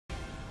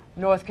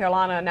North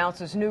Carolina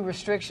announces new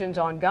restrictions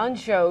on gun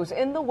shows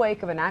in the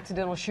wake of an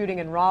accidental shooting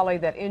in Raleigh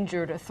that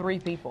injured 3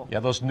 people. Yeah,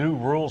 those new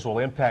rules will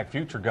impact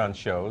future gun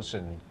shows,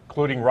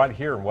 including right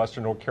here in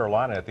Western North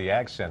Carolina at the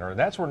Ag Center. And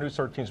that's where News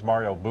 13's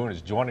Mario Boone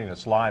is joining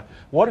us live.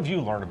 What have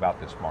you learned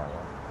about this, Mario?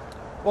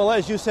 Well,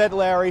 as you said,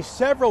 Larry,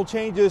 several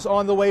changes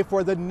on the way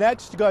for the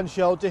next gun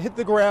show to hit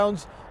the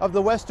grounds of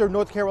the Western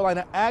North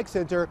Carolina Ag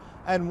Center.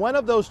 And one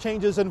of those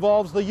changes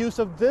involves the use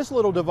of this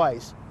little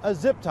device, a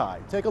zip tie.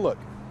 Take a look.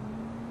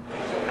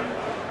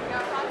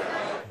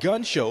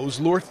 Gun shows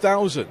lure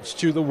thousands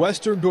to the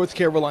Western North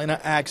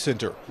Carolina Ag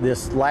Center.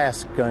 This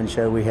last gun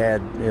show we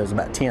had, it was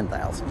about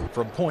 10,000.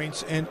 From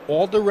points in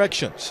all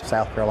directions.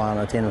 South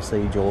Carolina,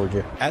 Tennessee,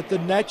 Georgia. At the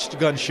next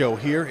gun show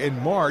here in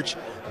March,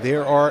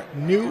 there are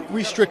new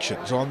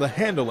restrictions on the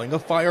handling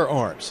of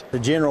firearms. The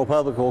general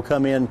public will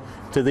come in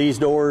to these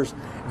doors,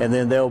 and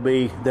then they'll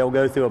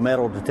go through a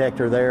metal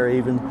detector there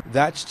even.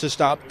 That's to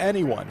stop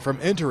anyone from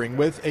entering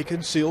with a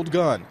concealed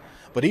gun.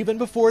 But even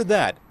before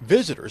that,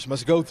 visitors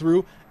must go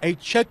through a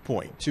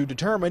checkpoint to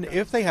determine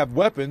if they have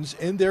weapons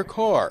in their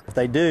car. If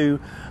they do,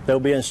 they'll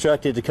be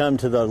instructed to come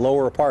to the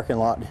lower parking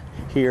lot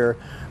here.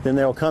 Then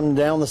they'll come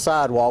down the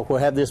sidewalk. We'll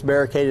have this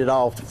barricaded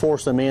off to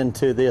force them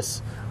into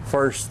this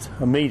first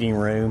meeting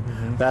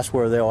room. That's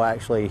where they'll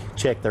actually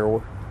check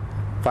their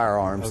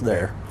firearms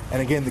there.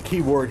 And again, the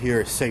key word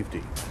here is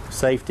safety.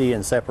 Safety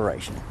and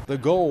separation. The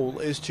goal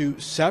is to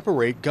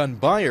separate gun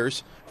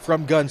buyers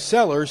from gun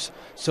sellers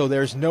so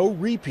there's no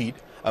repeat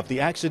of the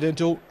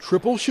accidental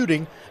triple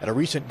shooting at a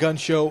recent gun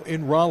show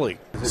in Raleigh.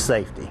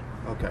 Safety.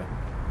 Okay.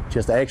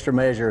 Just an extra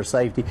measure of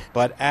safety.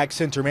 But Ag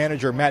Center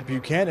manager Matt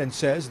Buchanan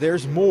says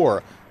there's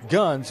more.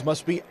 Guns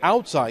must be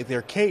outside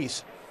their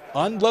case,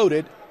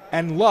 unloaded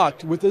and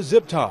locked with a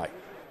zip tie.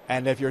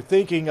 And if you're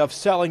thinking of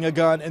selling a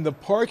gun in the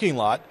parking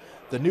lot,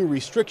 the new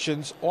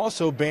restrictions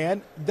also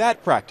ban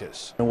that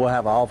practice. And we'll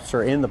have an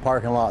officer in the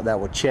parking lot that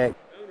will check.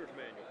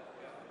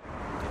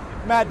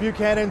 Matt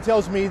Buchanan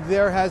tells me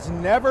there has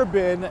never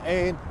been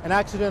an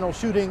accidental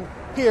shooting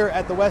here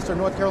at the Western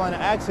North Carolina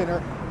Ag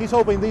Center. He's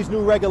hoping these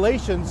new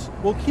regulations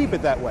will keep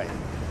it that way.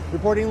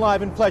 Reporting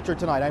live in Fletcher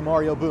tonight, I'm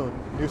Mario Boone,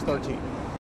 News 13.